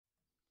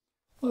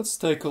Let's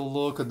take a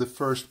look at the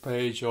first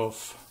page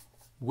of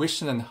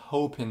Wishin And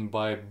Hopin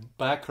by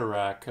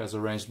Bacharach as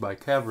arranged by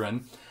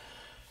Keveren.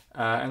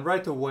 And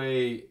right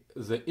away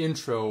the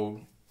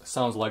intro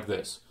sounds like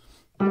this.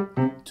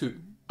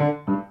 2,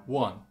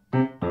 1.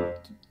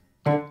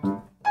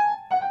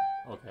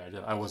 Okay,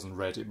 I wasn't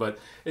ready, but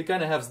it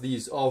kind of has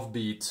these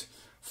offbeat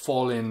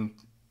fall-in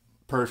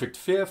perfect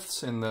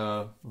fifths in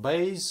the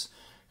bass,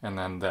 and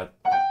then that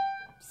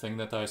thing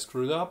that I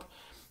screwed up.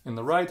 In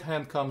the right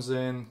hand comes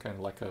in, kind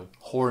of like a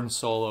horn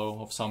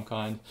solo of some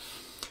kind.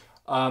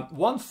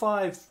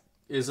 1/5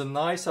 is a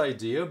nice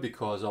idea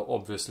because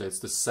obviously it's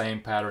the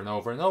same pattern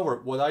over and over.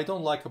 What I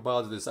don't like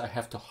about it is I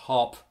have to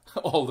hop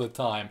all the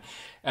time.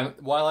 And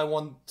while I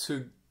want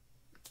to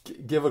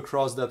give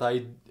across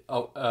that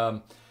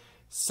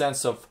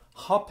sense of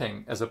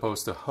hopping as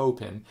opposed to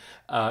hoping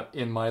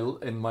in my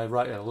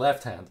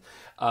left hand,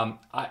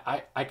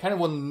 I kind of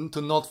want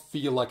to not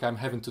feel like I'm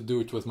having to do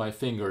it with my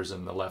fingers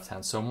in the left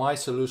hand. So my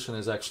solution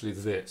is actually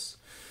this: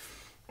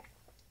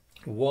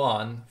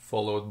 1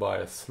 followed by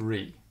a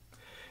 3,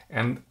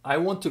 and I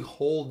want to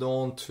hold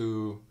on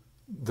to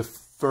the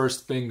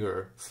first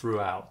finger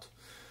throughout.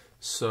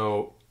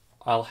 So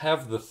I'll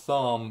have the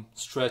thumb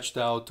stretched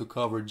out to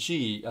cover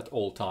G at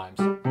all times,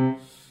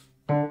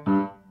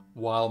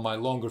 while my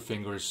longer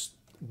fingers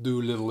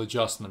do little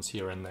adjustments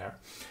here and there,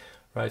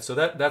 right? So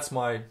that's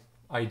my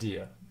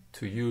idea,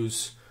 to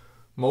use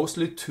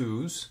mostly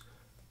 2s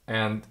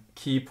and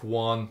keep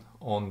 1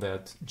 on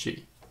that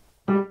G.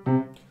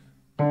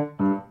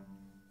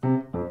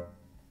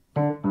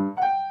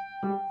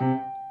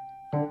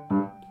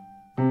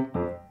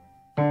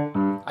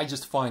 I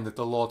just find it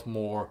a lot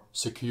more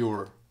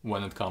secure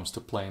when it comes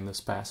to playing this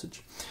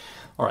passage.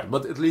 All right,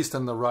 but at least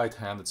in the right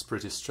hand it's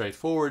pretty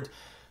straightforward.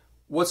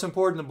 What's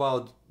important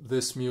about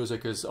this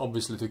music is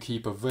obviously to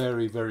keep a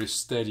very, very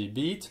steady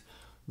beat.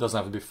 Doesn't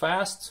have to be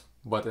fast,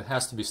 but it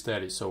has to be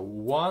steady. So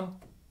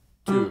 1,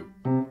 2,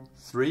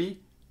 3,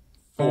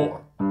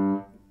 4.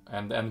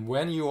 And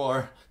when you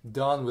are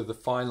done with the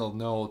final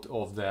note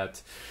of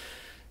that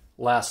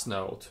last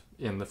note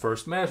in the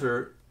first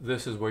measure,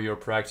 this is where you're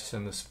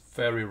practicing this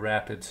very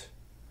rapid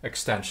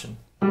extension.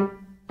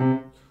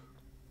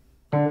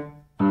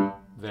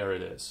 There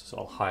it is. So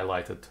I'll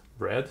highlight it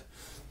red.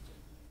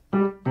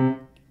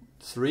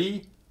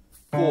 3,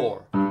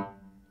 4,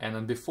 and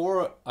then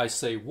before I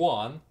say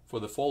 1 for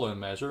the following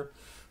measure,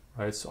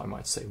 right, so I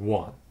might say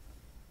 1.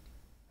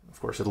 Of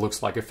course it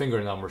looks like a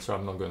finger number, so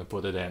I'm not going to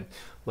put it in.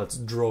 Let's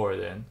draw it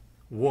in.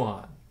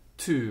 1,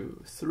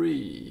 2,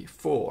 3,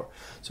 4.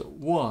 So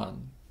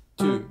 1,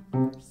 2,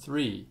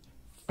 3,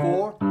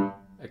 4,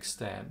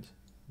 extend.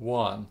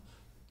 1,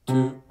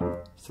 2,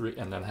 3,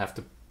 and then have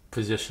to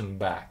position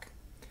back.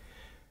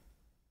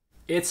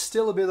 It's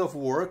still a bit of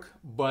work,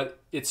 but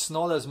it's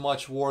not as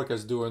much work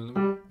as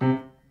doing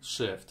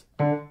shift,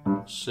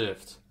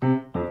 shift,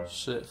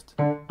 shift.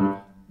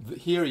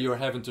 Here you're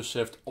having to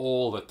shift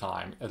all the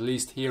time. At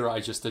least here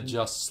I just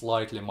adjust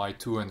slightly my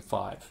 2 and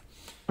 5.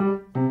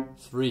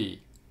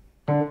 3,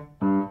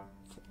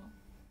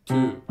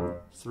 2,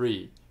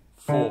 3,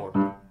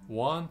 4,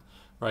 1,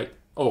 right?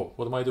 Oh,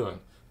 what am I doing?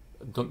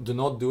 Do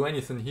not do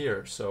anything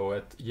here. So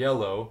at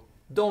yellow,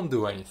 don't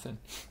do anything.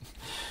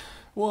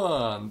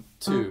 1,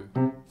 2,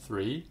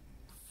 3,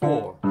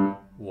 4.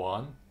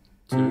 1,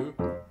 2,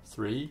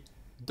 3.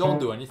 Don't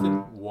do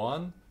anything.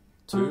 1,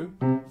 2,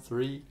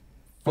 3,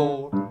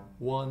 4.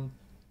 1,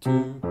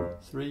 2,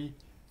 3,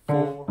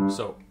 4.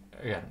 So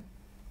again,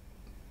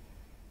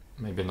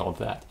 maybe not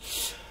that.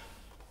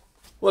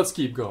 Let's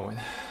keep going.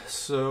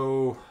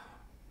 So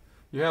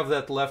you have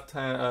that left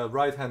hand,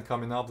 right hand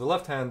coming up. The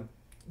left hand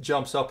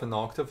jumps up an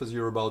octave, as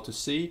you're about to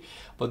see,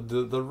 but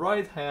the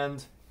right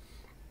hand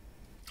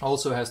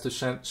also has to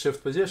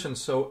shift position.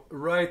 So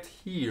right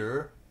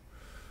here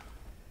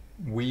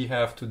we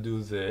have to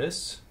do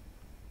this,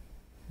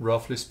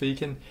 roughly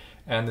speaking,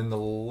 and in the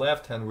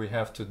left hand we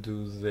have to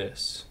do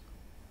this,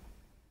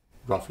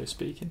 roughly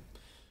speaking,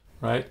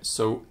 right?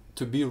 So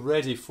to be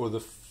ready for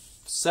the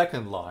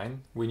second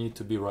line we need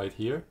to be right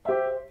here.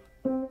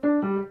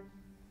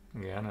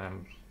 Again,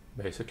 I'm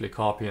basically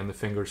copying the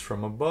fingers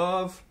from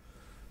above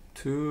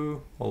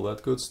to all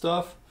that good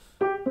stuff.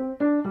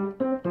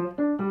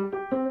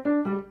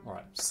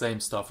 Same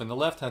stuff in the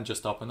left hand,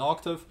 just up an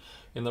octave.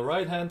 In the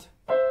right hand,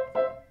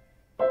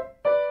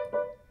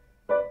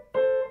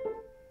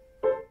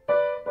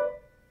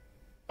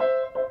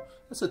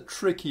 that's a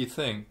tricky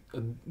thing.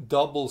 A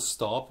double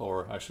stop,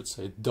 or I should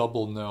say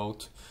double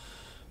note,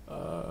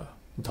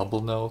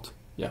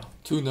 yeah,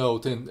 2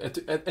 note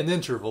at an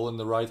interval in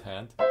the right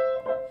hand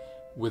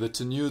with a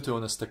tenuto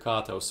and a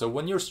staccato. So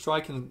when you're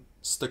striking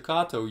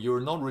staccato, you're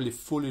not really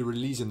fully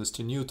releasing this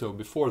tenuto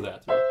before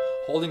that. You're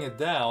holding it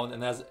down,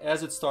 and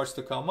as it starts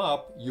to come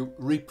up, you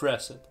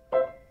repress it.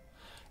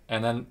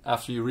 And then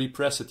after you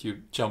repress it,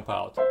 you jump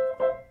out.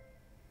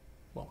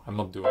 Well, I'm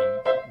not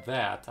doing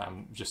that,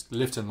 I'm just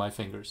lifting my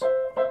fingers.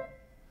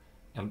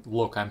 And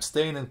look, I'm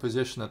staying in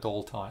position at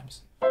all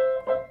times.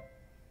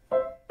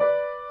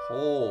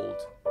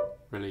 Hold,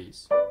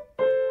 release.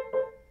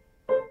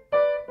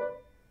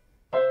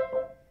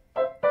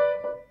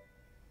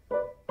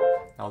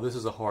 Now this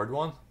is a hard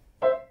one.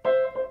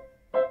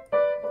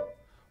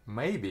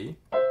 Maybe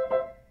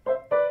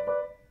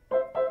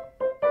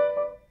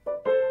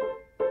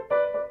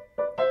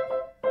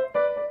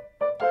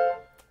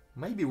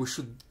we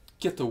should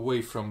get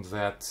away from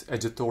that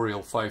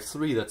editorial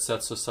 5-3 that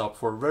sets us up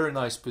for a very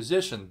nice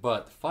position,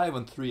 but 5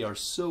 and 3 are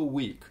so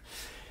weak.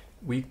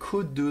 We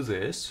could do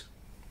this,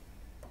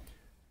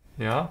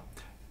 yeah,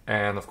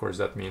 and of course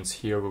that means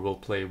here we will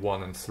play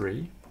 1 and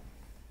 3.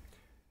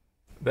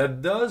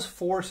 That does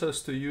force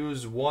us to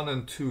use 1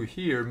 and 2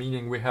 here,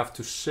 meaning we have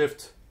to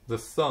shift the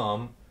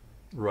thumb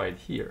right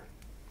here.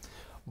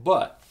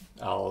 But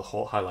I'll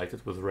highlight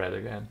it with red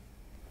again.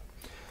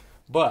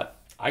 But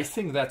I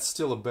think that's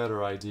still a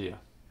better idea,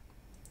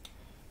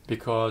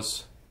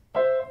 because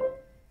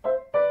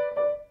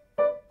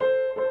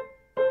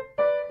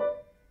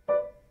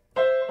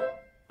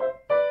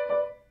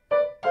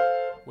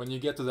when you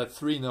get to that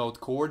 3-note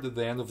chord at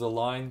the end of the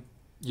line,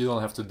 you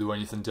don't have to do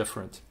anything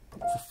different.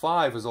 The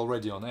 5 is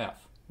already on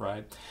F,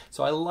 right?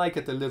 So I like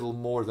it a little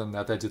more than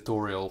that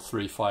editorial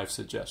 3-5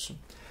 suggestion.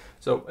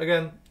 So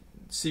again,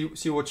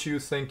 see what you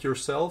think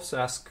yourselves,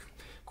 ask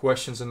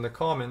questions in the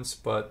comments,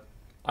 but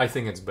I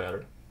think it's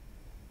better.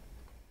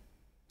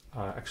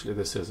 Actually,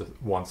 this is a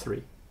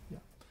 1-3. Yeah.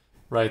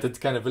 Right, it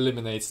kind of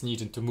eliminates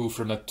needing to move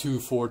from a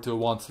 2-4 to a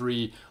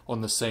 1-3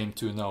 on the same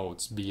 2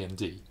 notes, B and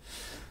D.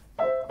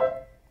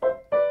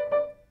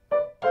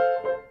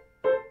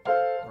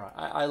 Right,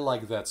 I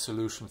like that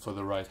solution for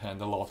the right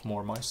hand a lot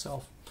more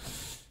myself.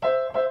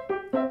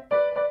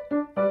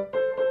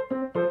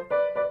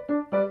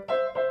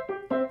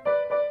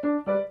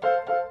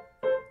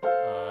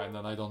 And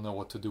then I don't know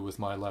what to do with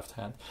my left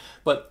hand.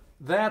 But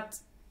that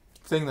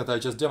thing that I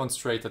just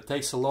demonstrated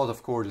takes a lot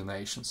of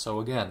coordination. So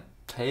again,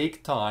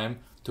 take time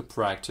to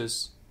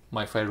practice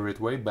my favorite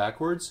way,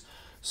 backwards,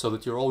 so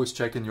that you're always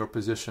checking your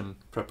position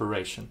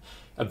preparation.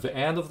 At the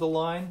end of the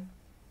line,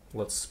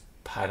 let's,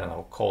 I don't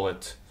know, call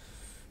it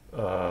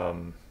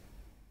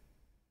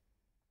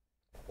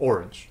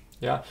orange.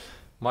 Yeah,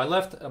 my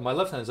left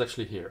hand is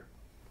actually here,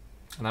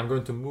 and I'm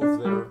going to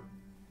move there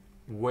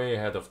way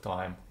ahead of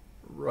time,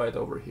 right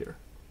over here.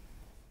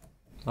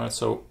 Alright,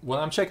 so when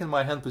I'm checking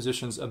my hand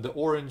positions at the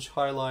orange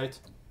highlight,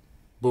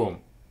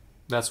 boom,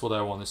 that's what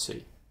I want to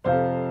see.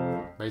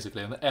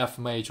 Basically an F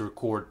major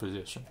chord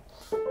position.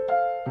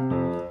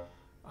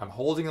 I'm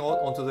holding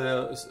onto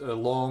the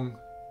long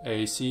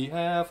A, C,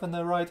 F in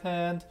the right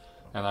hand,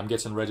 and I'm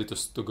getting ready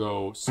to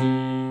go C,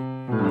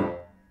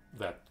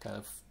 that kind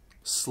of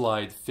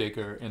slide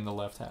figure in the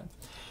left hand.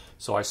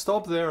 So I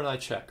stop there and I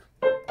check.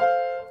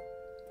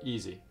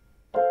 Easy.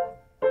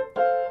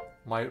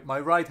 My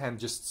right hand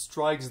just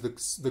strikes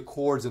the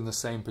chords in the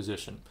same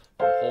position.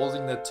 I'm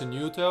holding that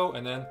tenuto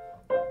and then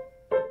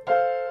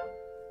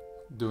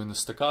doing the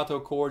staccato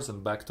chords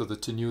and back to the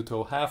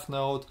tenuto half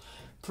note.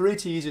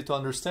 Pretty easy to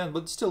understand,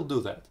 but still do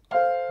that.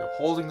 You're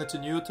holding the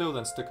tenuto,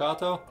 then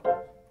staccato.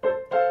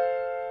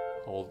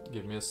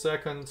 Give me a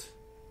second.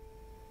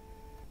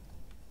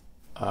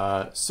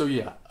 So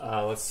yeah,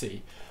 let's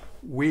see.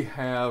 We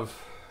have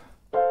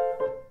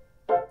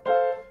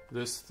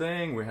this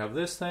thing, we have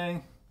this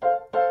thing.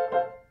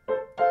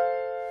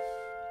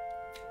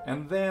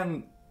 And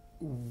then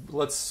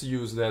let's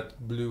use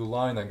that blue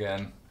line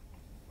again.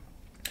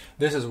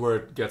 This is where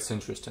it gets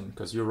interesting,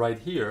 because you're right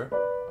here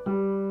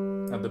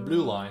at the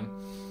blue line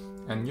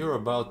and you're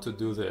about to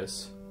do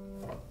this.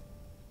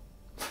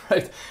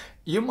 Right?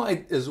 You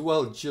might as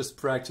well just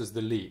practice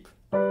the leap,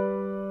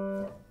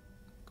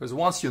 because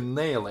once you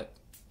nail it,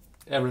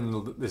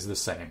 everything is the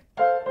same.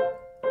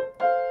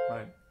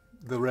 Right?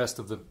 The rest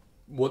of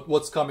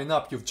what's coming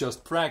up you've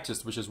just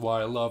practiced, which is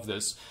why I love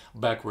this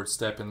backward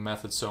stepping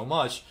method so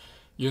much.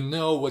 You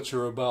know what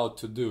you're about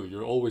to do.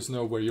 You always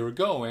know where you're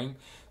going,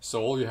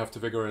 so all you have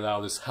to figure it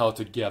out is how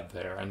to get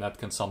there, and that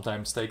can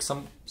sometimes take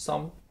some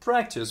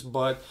practice,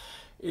 but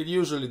it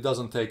usually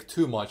doesn't take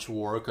too much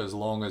work as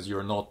long as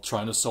you're not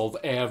trying to solve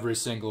every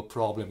single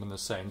problem at the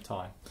same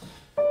time.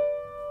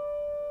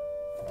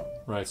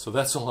 Right, so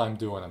that's all I'm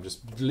doing. I'm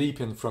just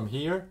leaping from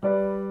here.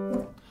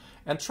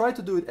 And try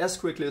to do it as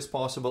quickly as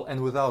possible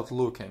and without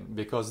looking,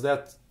 because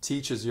that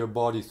teaches your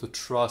body to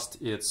trust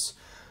its,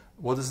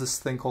 what is this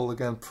thing called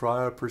again?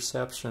 Prior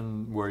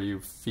perception, where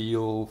you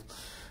feel,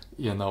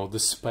 you know, the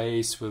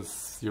space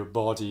with your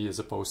body as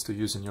opposed to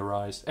using your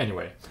eyes.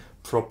 Anyway,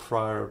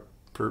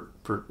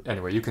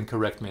 anyway, you can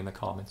correct me in the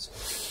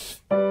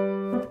comments.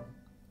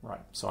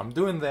 Right, so I'm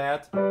doing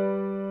that.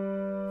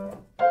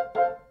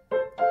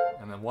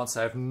 And then once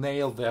I've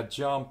nailed that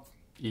jump,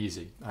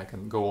 easy. I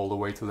can go all the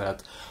way to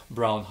that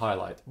brown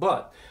highlight.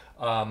 But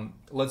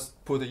let's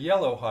put a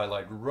yellow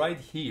highlight right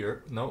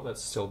here. No,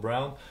 that's still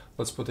brown.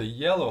 Let's put a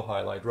yellow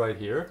highlight right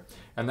here.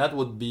 And that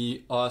would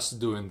be us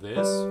doing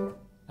this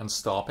and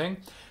stopping.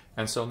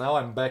 And so now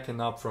I'm backing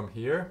up from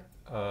here,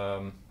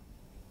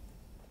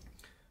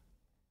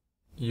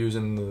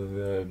 using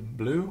the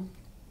blue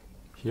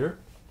here.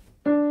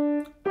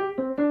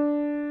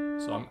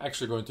 So I'm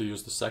actually going to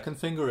use the second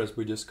finger as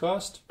we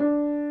discussed.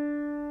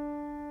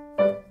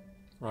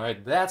 Right,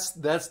 right?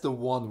 That's the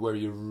one where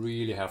you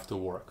really have to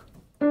work.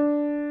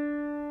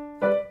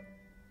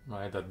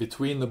 Right, that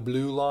between the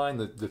blue line,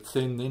 the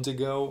thin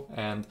indigo,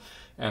 and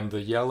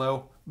the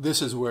yellow,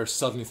 this is where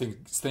suddenly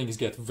things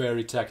get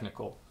very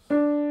technical.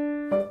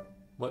 But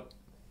a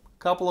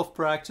couple of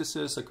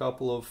practices, a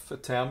couple of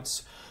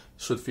attempts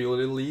should feel a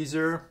little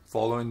easier.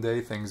 Following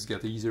day, things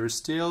get easier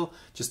still.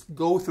 Just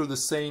go through the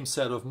same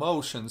set of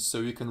motions so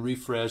you can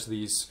refresh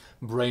these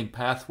brain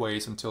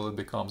pathways until it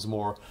becomes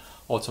more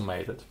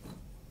automated.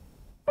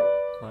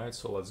 Right,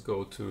 so let's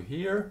go to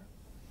here.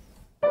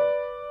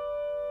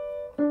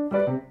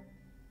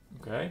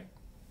 Okay.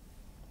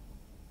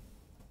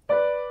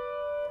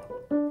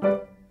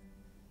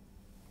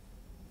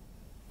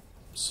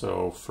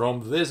 So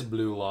from this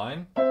blue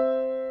line,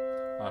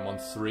 I'm on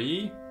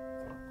 3,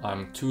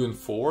 I'm 2 and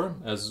 4,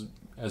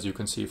 as you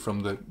can see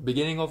from the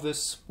beginning of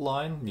this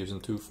line,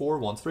 using 2, 4,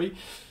 1, 3,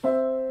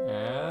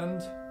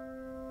 and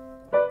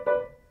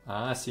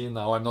see,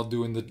 now I'm not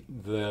doing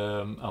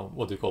the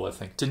what do you call that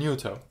thing?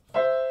 Tenuto.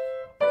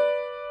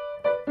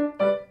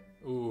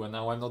 And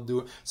now I'm not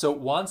doing... So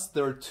once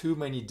there are too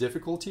many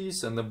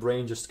difficulties and the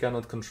brain just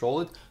cannot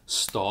control it,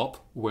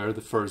 stop where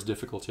the first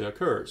difficulty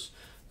occurs.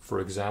 For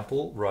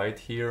example, right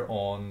here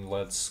on,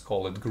 let's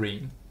call it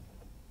green.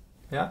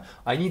 Yeah,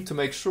 I need to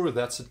make sure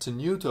that's a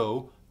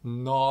tenuto,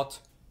 not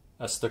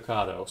a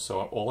staccato.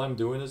 So all I'm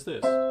doing is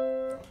this.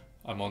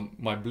 I'm on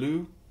my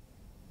blue.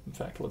 In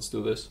fact, let's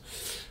do this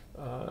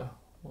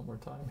one more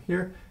time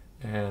here.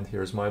 And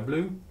here's my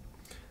blue.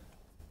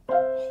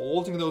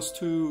 Holding those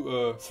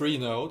three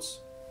notes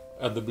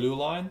at the blue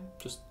line,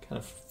 just kind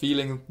of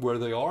feeling where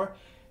they are,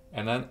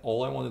 and then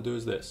all I want to do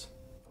is this.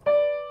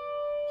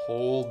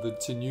 Hold the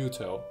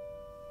tenuto.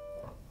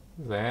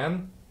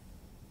 Then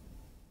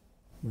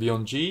be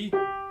on G,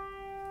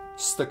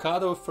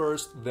 staccato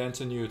first, then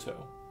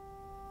tenuto.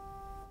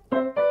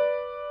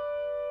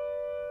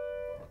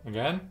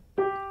 Again,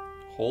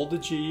 hold the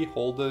G,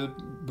 hold the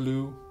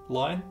blue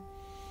line.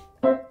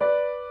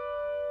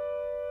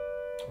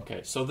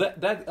 Okay, so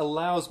that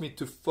allows me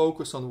to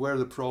focus on where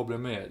the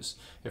problem is.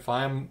 If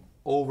I'm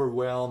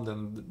overwhelmed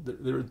and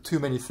there are too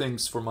many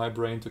things for my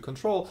brain to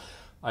control,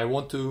 I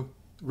want to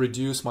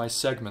reduce my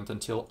segment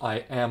until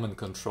I am in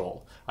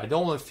control. I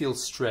don't want to feel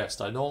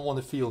stressed. I don't want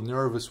to feel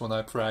nervous when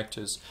I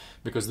practice,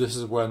 because this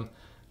is when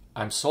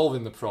I'm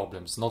solving the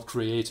problems, not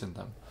creating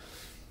them.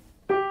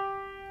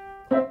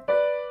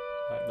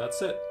 Right,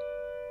 that's it.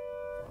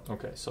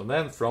 Okay, so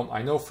then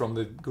I know from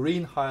the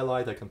green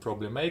highlight I can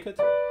probably make it.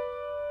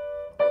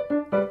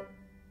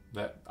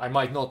 That I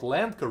might not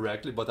land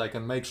correctly, but I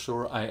can make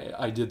sure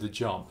I did the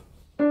jump.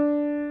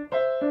 I'm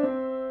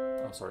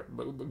sorry,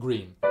 but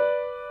green.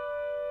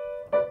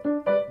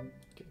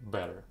 Okay,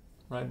 better,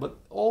 right? But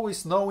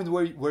always knowing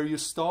where you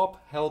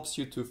stop helps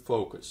you to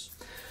focus.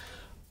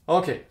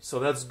 Okay, so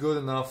that's good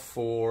enough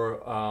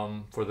for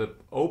the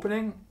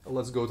opening.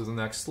 Let's go to the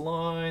next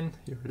line.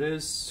 Here it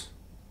is.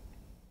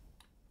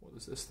 What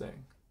is this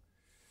thing?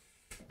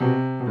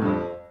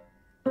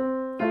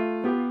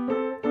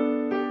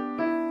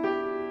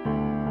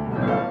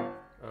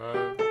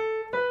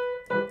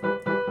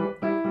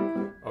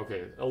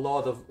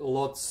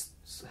 Lots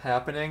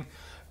happening.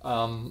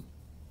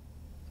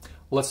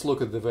 Let's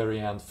look at the very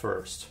end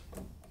first,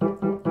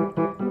 and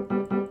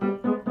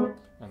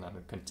then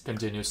it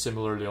continues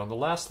similarly on the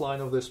last line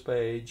of this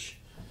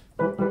page.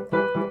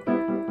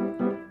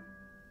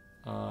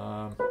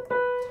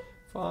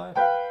 5.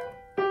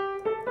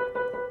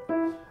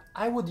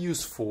 I would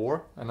use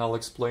 4, and I'll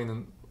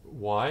explain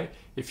why.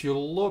 If you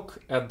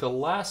look at the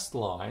last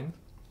line,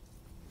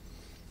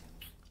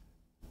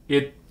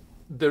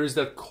 there is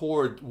that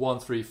chord 1,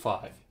 3,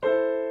 5,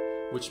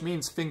 which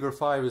means finger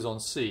 5 is on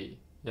C,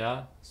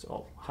 yeah?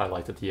 So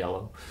highlighted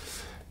yellow.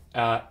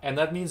 And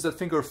that means that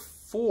finger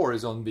 4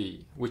 is on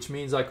B, which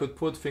means I could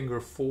put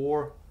finger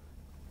 4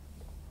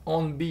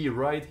 on B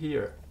right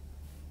here.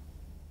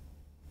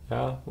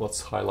 Yeah,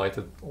 what's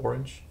highlighted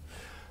orange.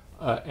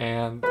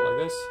 And like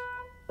this.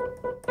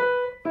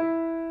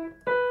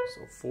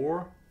 So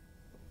 4.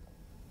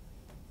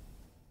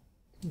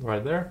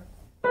 Right there.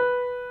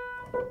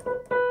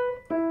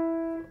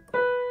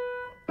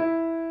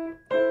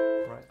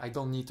 I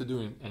don't need to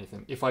do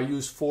anything. If I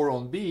use 4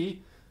 on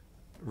B,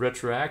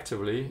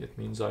 retroactively, it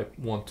means I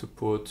want to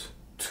put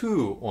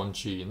 2 on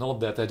G, not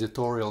that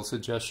editorial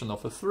suggestion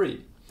of a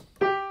 3.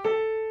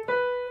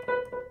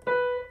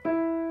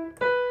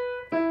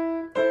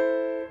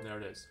 There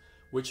it is.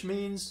 Which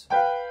means,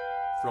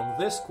 from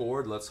this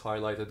chord, let's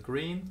highlight it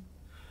green,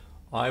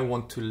 I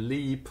want to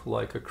leap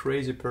like a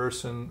crazy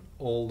person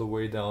all the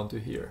way down to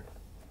here.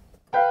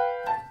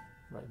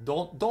 Right.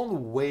 Don't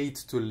wait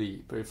to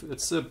leap. If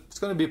it's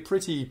going to be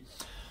pretty.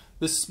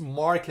 This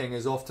marking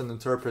is often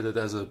interpreted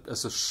as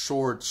a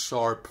short,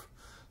 sharp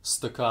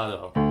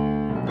staccato.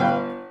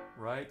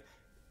 Right.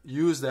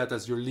 Use that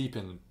as your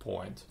leaping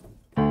point.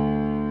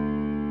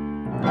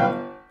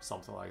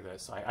 Something like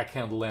this. I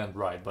can't land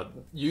right, but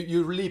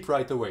you leap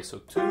right away. So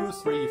 2,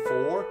 3,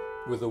 4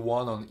 with a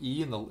 1 on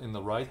E in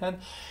the right hand.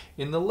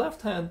 In the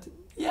left hand,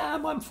 yeah,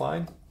 I'm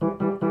fine.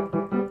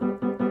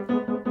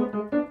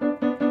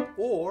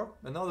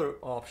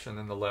 option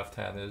in the left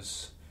hand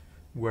is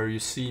where you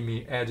see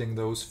me adding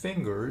those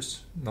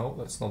fingers. No,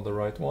 that's not the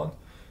right one.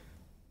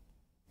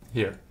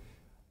 Here.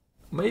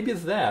 Maybe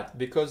that,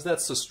 because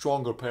that's a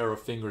stronger pair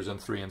of fingers than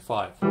 3 and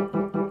 5.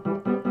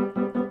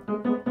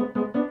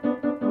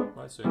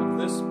 Right, so you have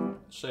this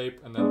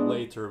shape, and then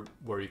later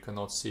where you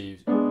cannot see,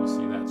 you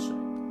see that shape.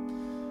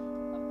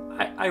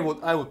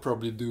 I would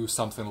probably do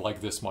something like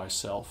this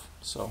myself.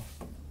 So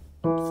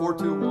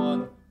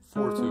 4-2-1,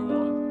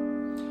 4-2-1.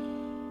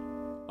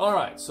 All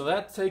right, so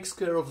that takes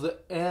care of the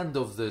end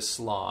of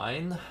this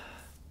line.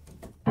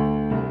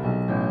 And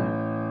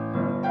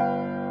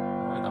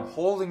I'm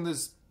holding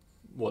this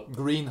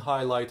green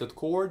highlighted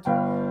chord,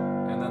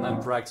 and then I'm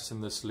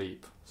practicing this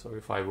leap. So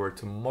if I were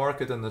to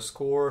mark it in the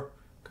score,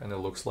 kind of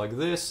looks like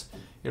this.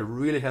 It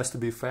really has to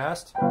be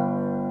fast.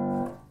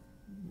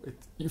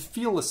 You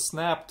feel a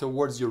snap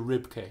towards your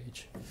rib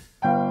cage.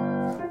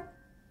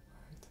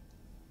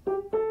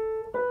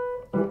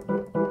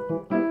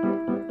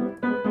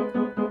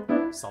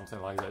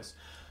 Something like this.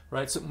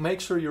 Right, so make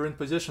sure you're in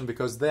position,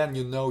 because then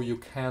you know you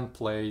can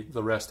play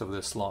the rest of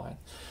this line.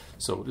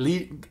 So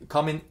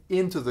coming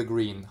into the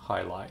green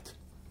highlight.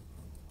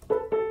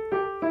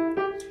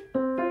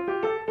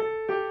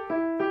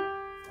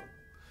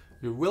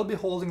 You will be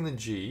holding the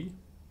G,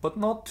 but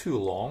not too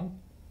long,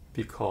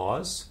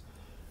 because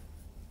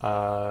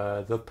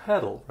the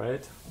pedal,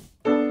 right?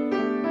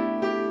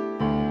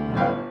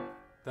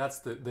 That's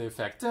the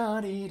effect.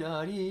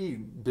 Da-dee-da-dee,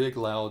 big,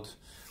 loud,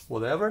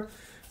 whatever.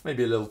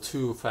 Maybe a little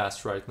too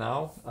fast right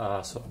now.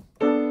 So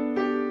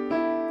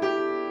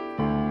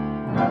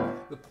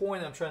the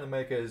point I'm trying to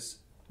make is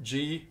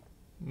G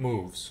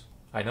moves.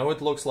 I know it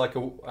looks like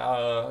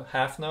a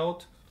half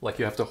note, like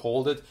you have to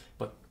hold it,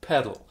 but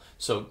pedal.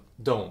 So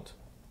don't.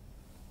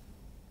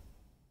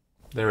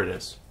 There it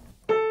is.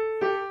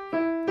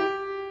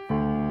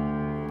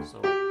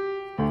 So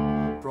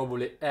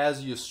probably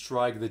as you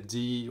strike the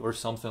D or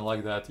something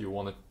like that, you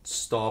want to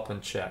stop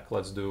and check.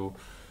 Let's do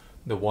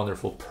the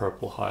wonderful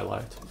purple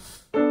highlight.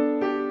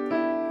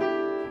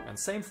 And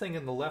same thing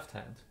in the left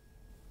hand.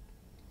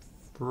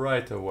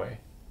 Right away.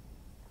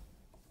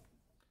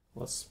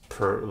 Let's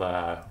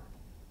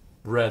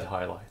red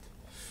highlight.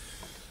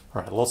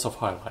 All right, lots of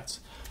highlights.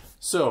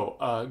 So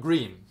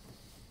green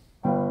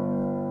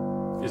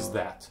is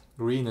that.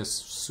 Green is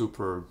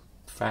super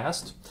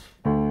fast.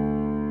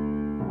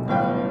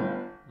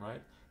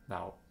 Right?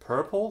 Now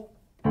purple,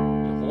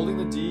 you're holding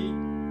the D,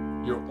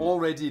 you're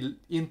already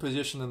in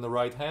position in the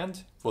right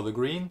hand for the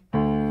green.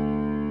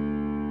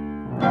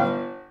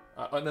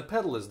 And the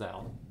pedal is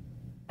down.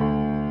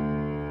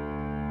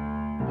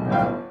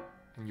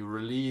 And you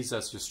release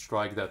as you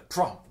strike that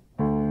prom.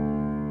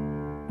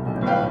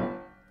 I'm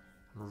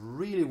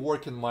really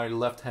working my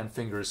left hand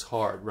fingers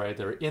hard, right?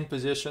 They're in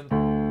position.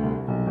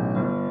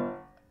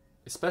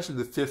 Especially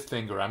the fifth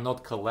finger. I'm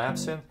not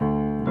collapsing.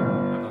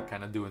 I'm not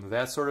kind of doing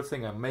that sort of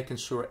thing. I'm making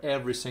sure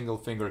every single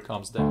finger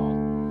comes down.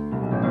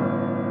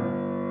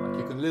 Like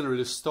you can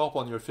literally stop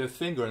on your fifth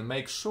finger and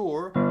make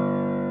sure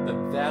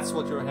that that's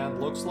what your hand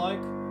looks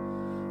like.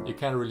 You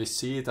can't really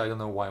see it. I don't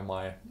know why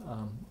my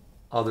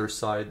other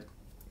side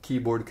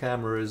keyboard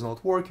camera is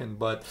not working,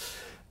 but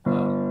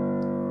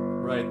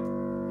right,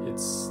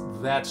 it's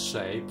that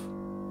shape.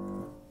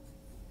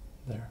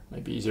 There,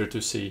 maybe easier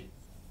to see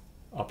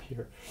up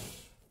here,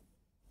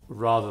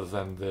 rather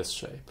than this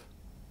shape.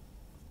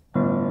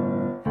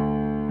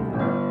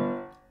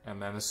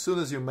 And then as soon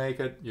as you make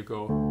it, you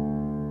go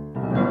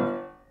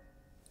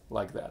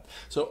like that.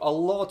 So a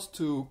lot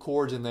to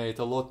coordinate,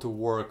 a lot to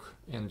work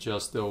in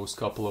just those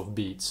couple of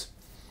beats.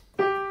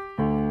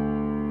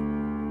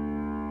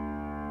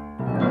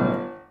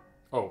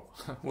 Oh,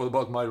 what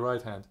about my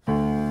right hand?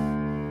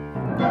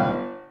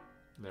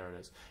 There it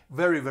is.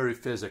 Very, very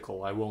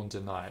physical, I won't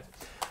deny it.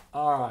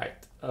 All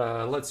right,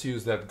 let's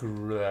use that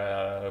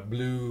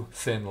blue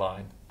thin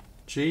line.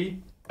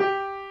 G.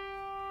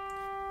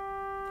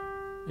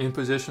 In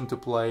position to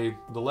play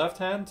the left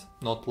hand,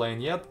 not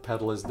playing yet,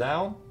 pedal is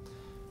down.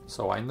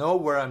 So I know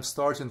where I'm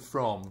starting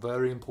from,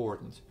 very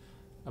important.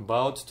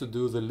 About to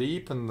do the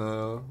leap in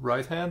the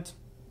right hand.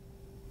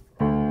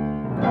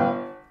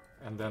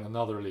 And then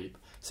another leap.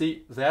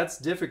 See, that's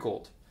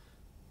difficult.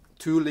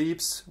 2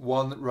 leaps,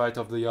 one right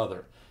of the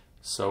other.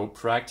 So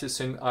practice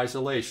in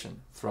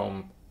isolation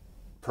from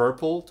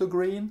purple to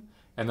green,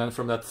 and then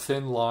from that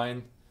thin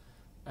line,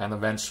 and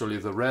eventually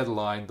the red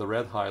line, the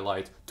red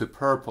highlight, to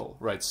purple,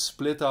 right?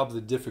 Split up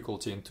the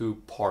difficulty in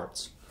 2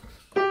 parts.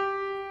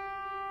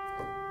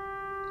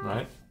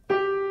 Right?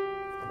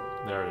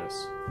 There it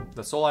is.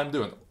 That's all I'm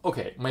doing.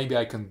 Okay, maybe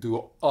I can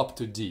do up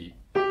to D.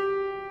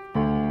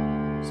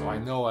 So I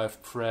know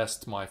I've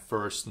pressed my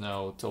first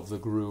note of the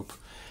group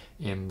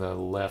in the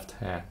left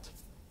hand.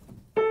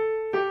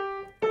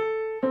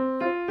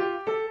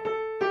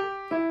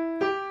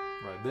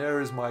 Right,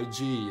 there is my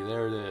G,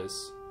 there it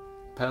is.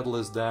 Pedal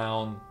is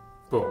down,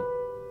 boom.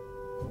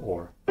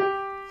 Or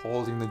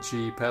holding the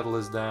G, pedal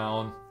is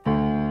down.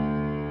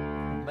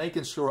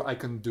 Making sure I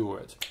can do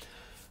it.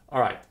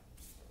 Alright,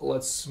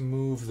 let's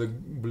move the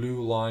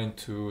blue line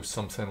to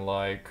something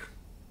like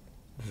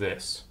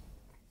this.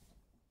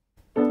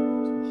 So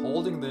I'm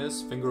holding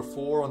this, finger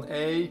 4 on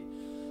A,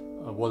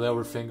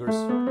 whatever fingers,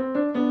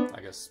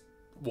 I guess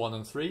 1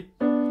 and 3.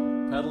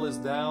 Pedal is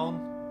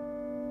down.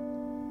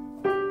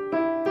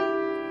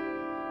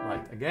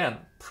 Right, again,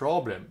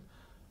 problem.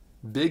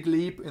 Big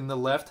leap in the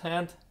left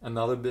hand,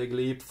 another big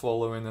leap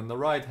following in the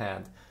right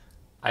hand.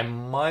 I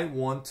might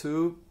want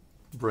to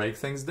break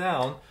things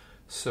down,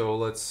 so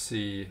let's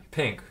see,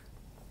 pink.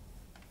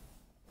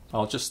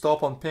 I'll just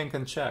stop on pink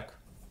and check.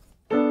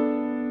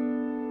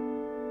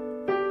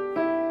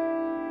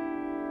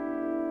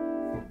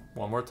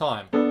 One more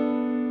time.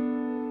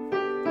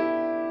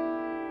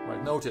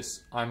 Right,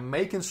 notice, I'm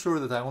making sure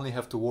that I only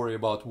have to worry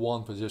about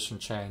one position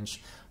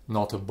change,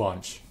 not a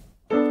bunch.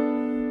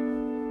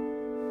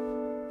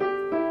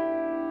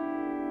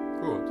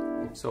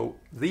 So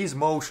these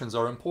motions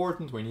are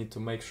important, we need to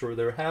make sure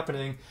they're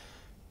happening.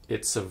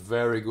 It's a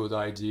very good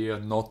idea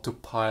not to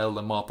pile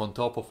them up on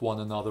top of one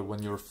another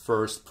when you're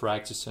first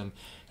practicing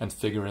and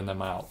figuring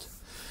them out.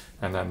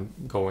 And then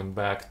going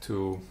back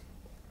to,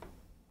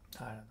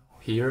 I don't know,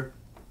 here.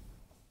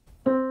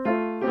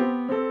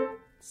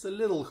 It's a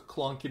little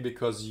clunky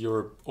because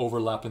you're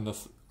overlapping the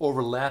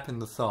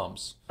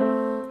thumbs. But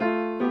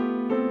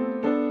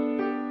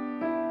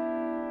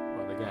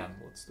again,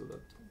 let's do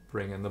that.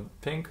 Bring in the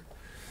pink.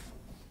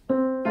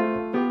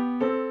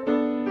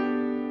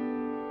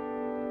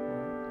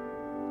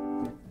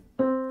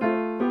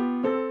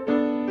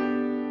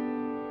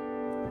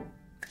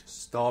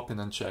 Stopping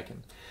and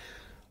checking.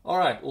 All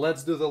right,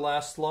 let's do the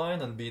last line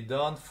and be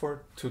done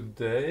for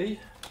today.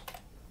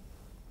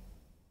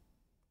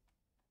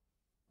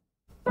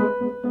 All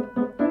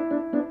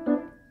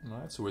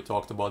right, so we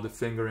talked about the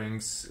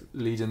fingerings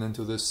leading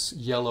into this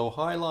yellow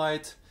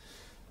highlight.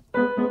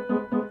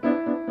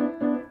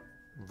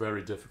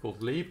 Very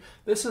difficult leap.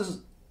 This is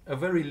a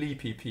very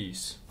leapy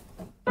piece.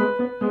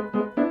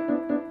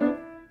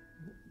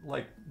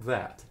 Like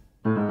that.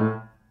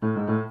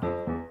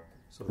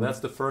 So that's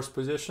the first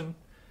position,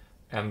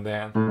 and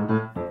then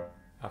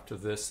after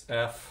this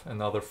F,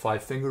 another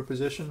 5-finger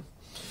position.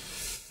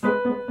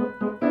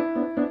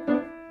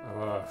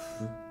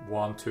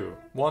 1, 2,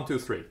 1, 2,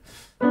 3.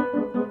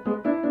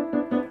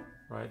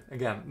 Right,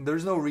 again,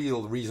 there's no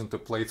real reason to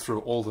play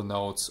through all the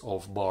notes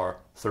of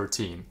bar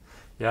 13.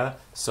 Yeah,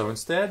 so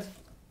instead,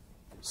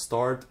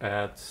 start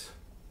at,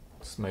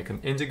 let's make an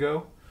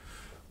indigo.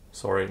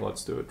 Sorry,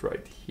 let's do it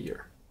right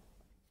here.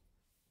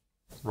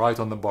 Right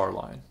on the bar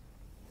line.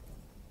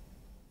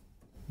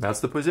 That's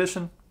the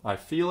position. I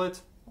feel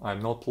it.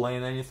 I'm not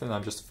playing anything.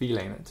 I'm just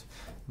feeling it.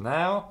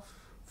 Now,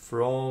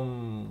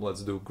 from,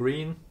 let's do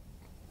green.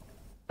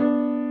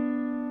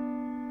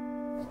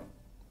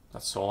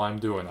 That's all I'm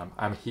doing.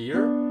 I'm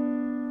here,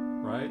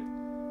 right?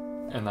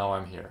 And now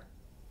I'm here.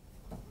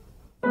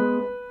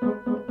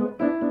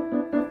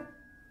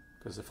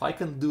 Because if I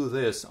can do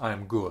this,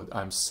 I'm good.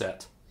 I'm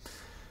set.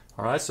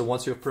 All right, so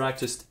once you've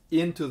practiced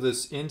into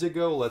this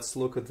indigo, let's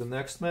look at the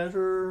next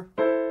measure.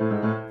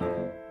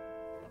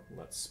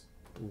 Let's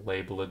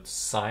label it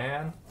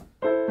cyan.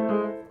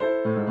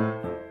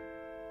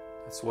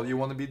 That's what you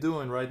want to be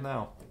doing right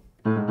now.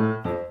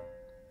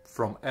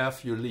 From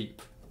F you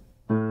leap.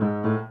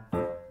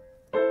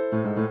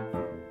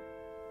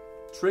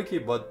 Tricky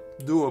but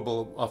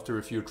doable after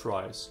a few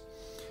tries.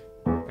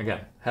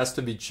 Again, has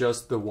to be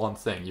just the one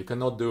thing. You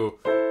cannot do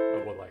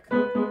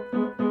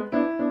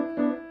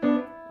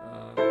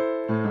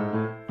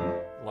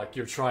like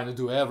you're trying to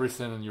do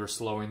everything and you're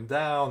slowing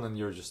down and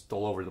you're just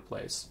all over the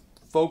place.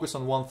 Focus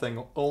on one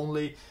thing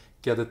only,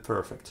 get it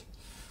perfect.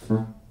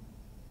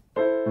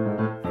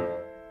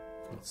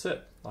 That's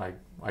it. I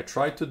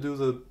tried to do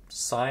the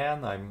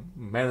cyan, I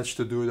managed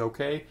to do it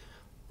okay,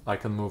 I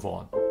can move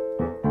on.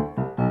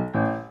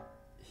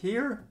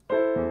 Here,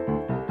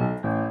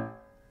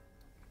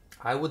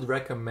 I would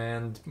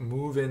recommend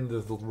moving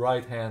the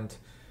right hand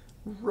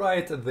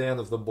right at the end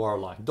of the bar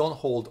line. Don't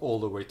hold all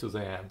the way to the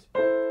end.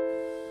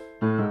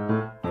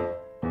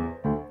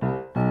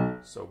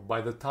 So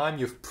by the time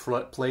you've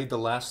played the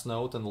last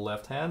note in the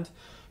left hand,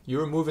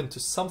 you're moving to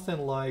something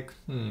like,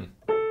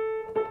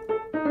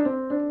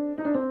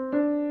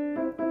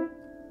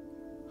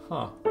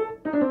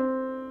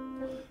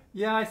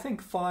 Yeah, I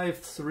think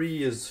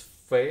 5-3 is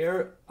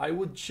fair. I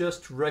would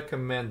just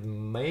recommend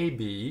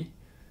maybe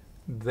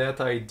that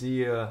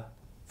idea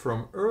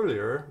from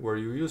earlier, where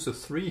you use a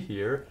 3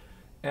 here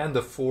and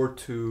a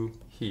 4-2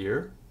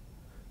 here,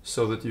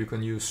 so that you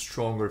can use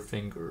stronger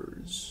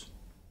fingers.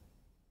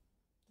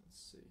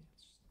 Let's see,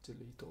 let's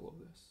delete all of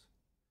this.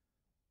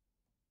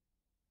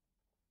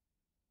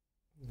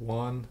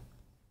 1,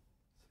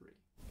 3.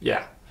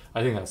 Yeah,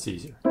 I think that's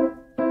easier.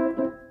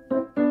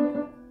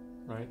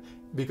 Right?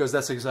 Because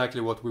that's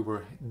exactly what we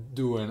were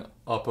doing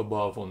up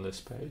above on this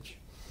page.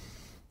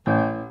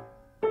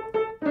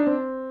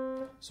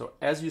 So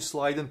as you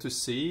slide into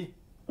C,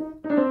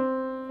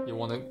 you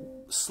want to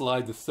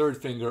slide the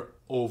third finger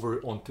over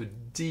onto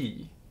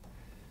D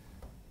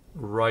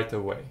right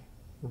away,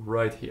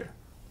 right here.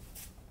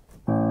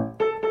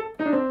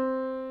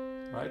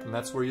 Right, and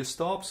that's where you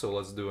stop. So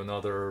let's do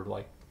another,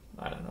 like,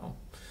 I don't know,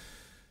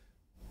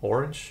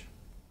 orange.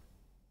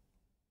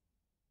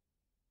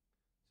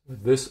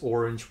 With this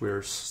orange,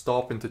 we're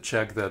stopping to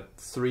check that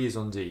 3 is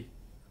on D.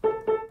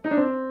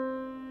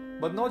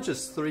 But not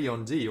just 3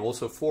 on D,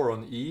 also 4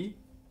 on E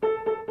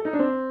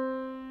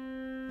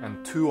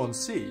and 2 on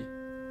C,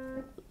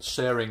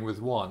 sharing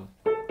with 1.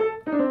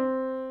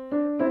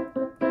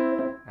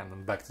 And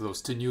then back to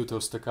those tenuto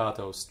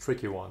staccatos,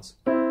 tricky ones.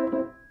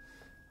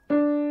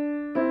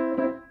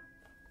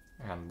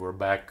 And we're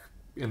back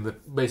in the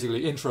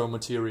basically intro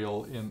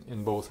material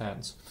in both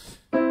hands.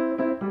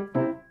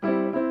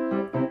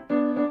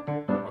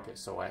 Okay,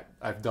 so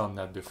I've done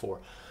that before.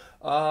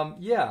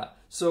 Yeah,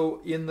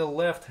 so in the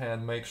left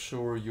hand, make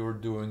sure you're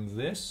doing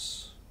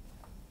this.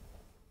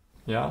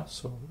 Yeah,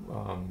 so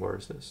where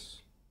is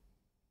this?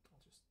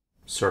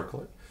 I'll just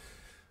circle it.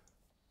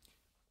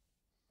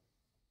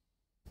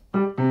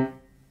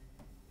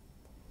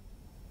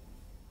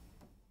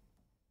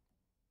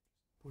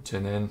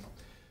 Putting in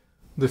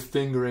the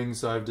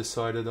fingerings I've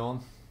decided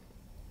on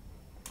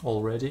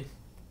already.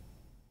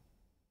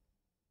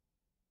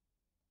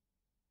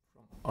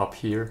 From up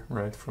here,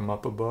 right, from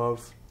up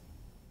above.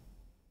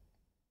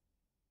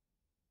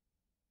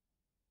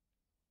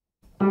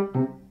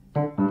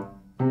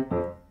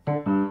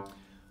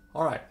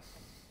 All right.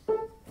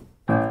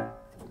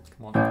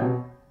 Come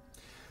on.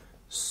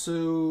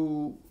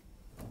 So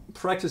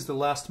practice the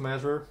last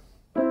measure.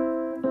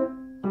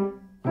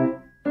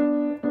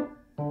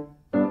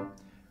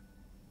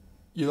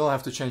 You don't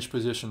have to change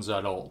positions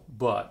at all,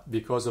 but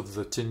because of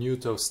the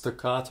tenuto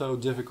staccato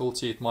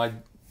difficulty, it might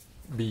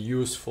be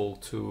useful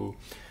to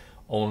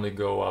only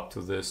go up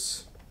to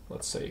this,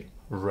 let's say,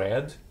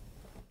 red.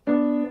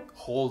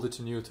 Hold the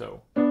tenuto.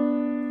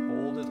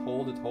 Hold it,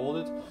 hold it, hold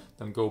it.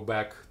 Then go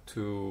back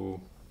to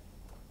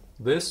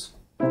this.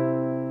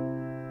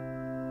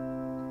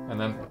 And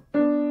then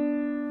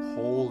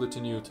hold the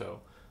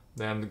tenuto.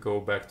 Then go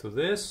back to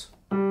this.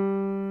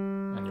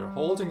 And you're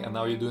holding, and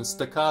now you're doing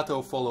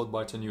staccato followed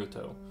by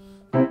tenuto.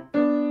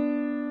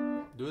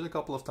 Do it a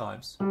couple of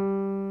times.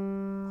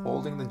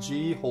 Holding the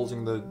G,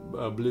 holding the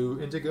blue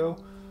indigo,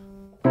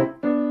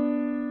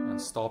 and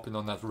stopping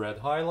on that red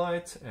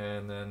highlight,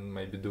 and then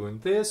maybe doing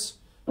this.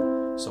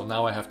 So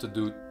now I have to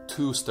do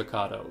 2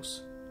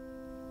 staccatos.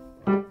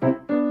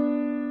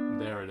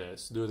 There it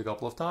is. Do it a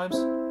couple of times.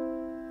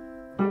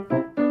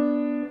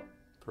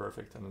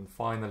 Perfect. And then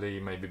finally,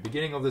 maybe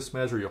beginning of this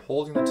measure, you're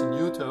holding the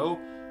tenuto,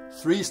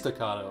 3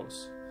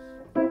 staccatos.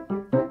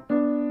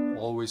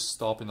 Always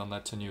stopping on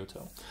that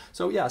tenuto.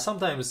 So yeah,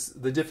 sometimes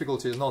the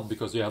difficulty is not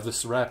because you have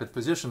this rapid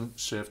position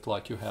shift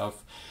like you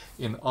have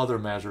in other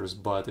measures,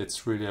 but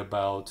it's really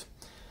about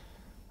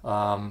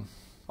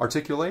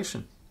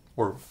articulation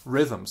or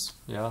rhythms.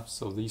 Yeah,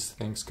 so these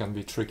things can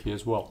be tricky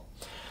as well.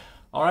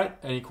 All right,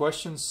 any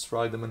questions?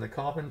 Write them in the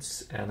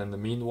comments, and in the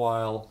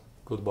meanwhile,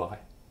 goodbye.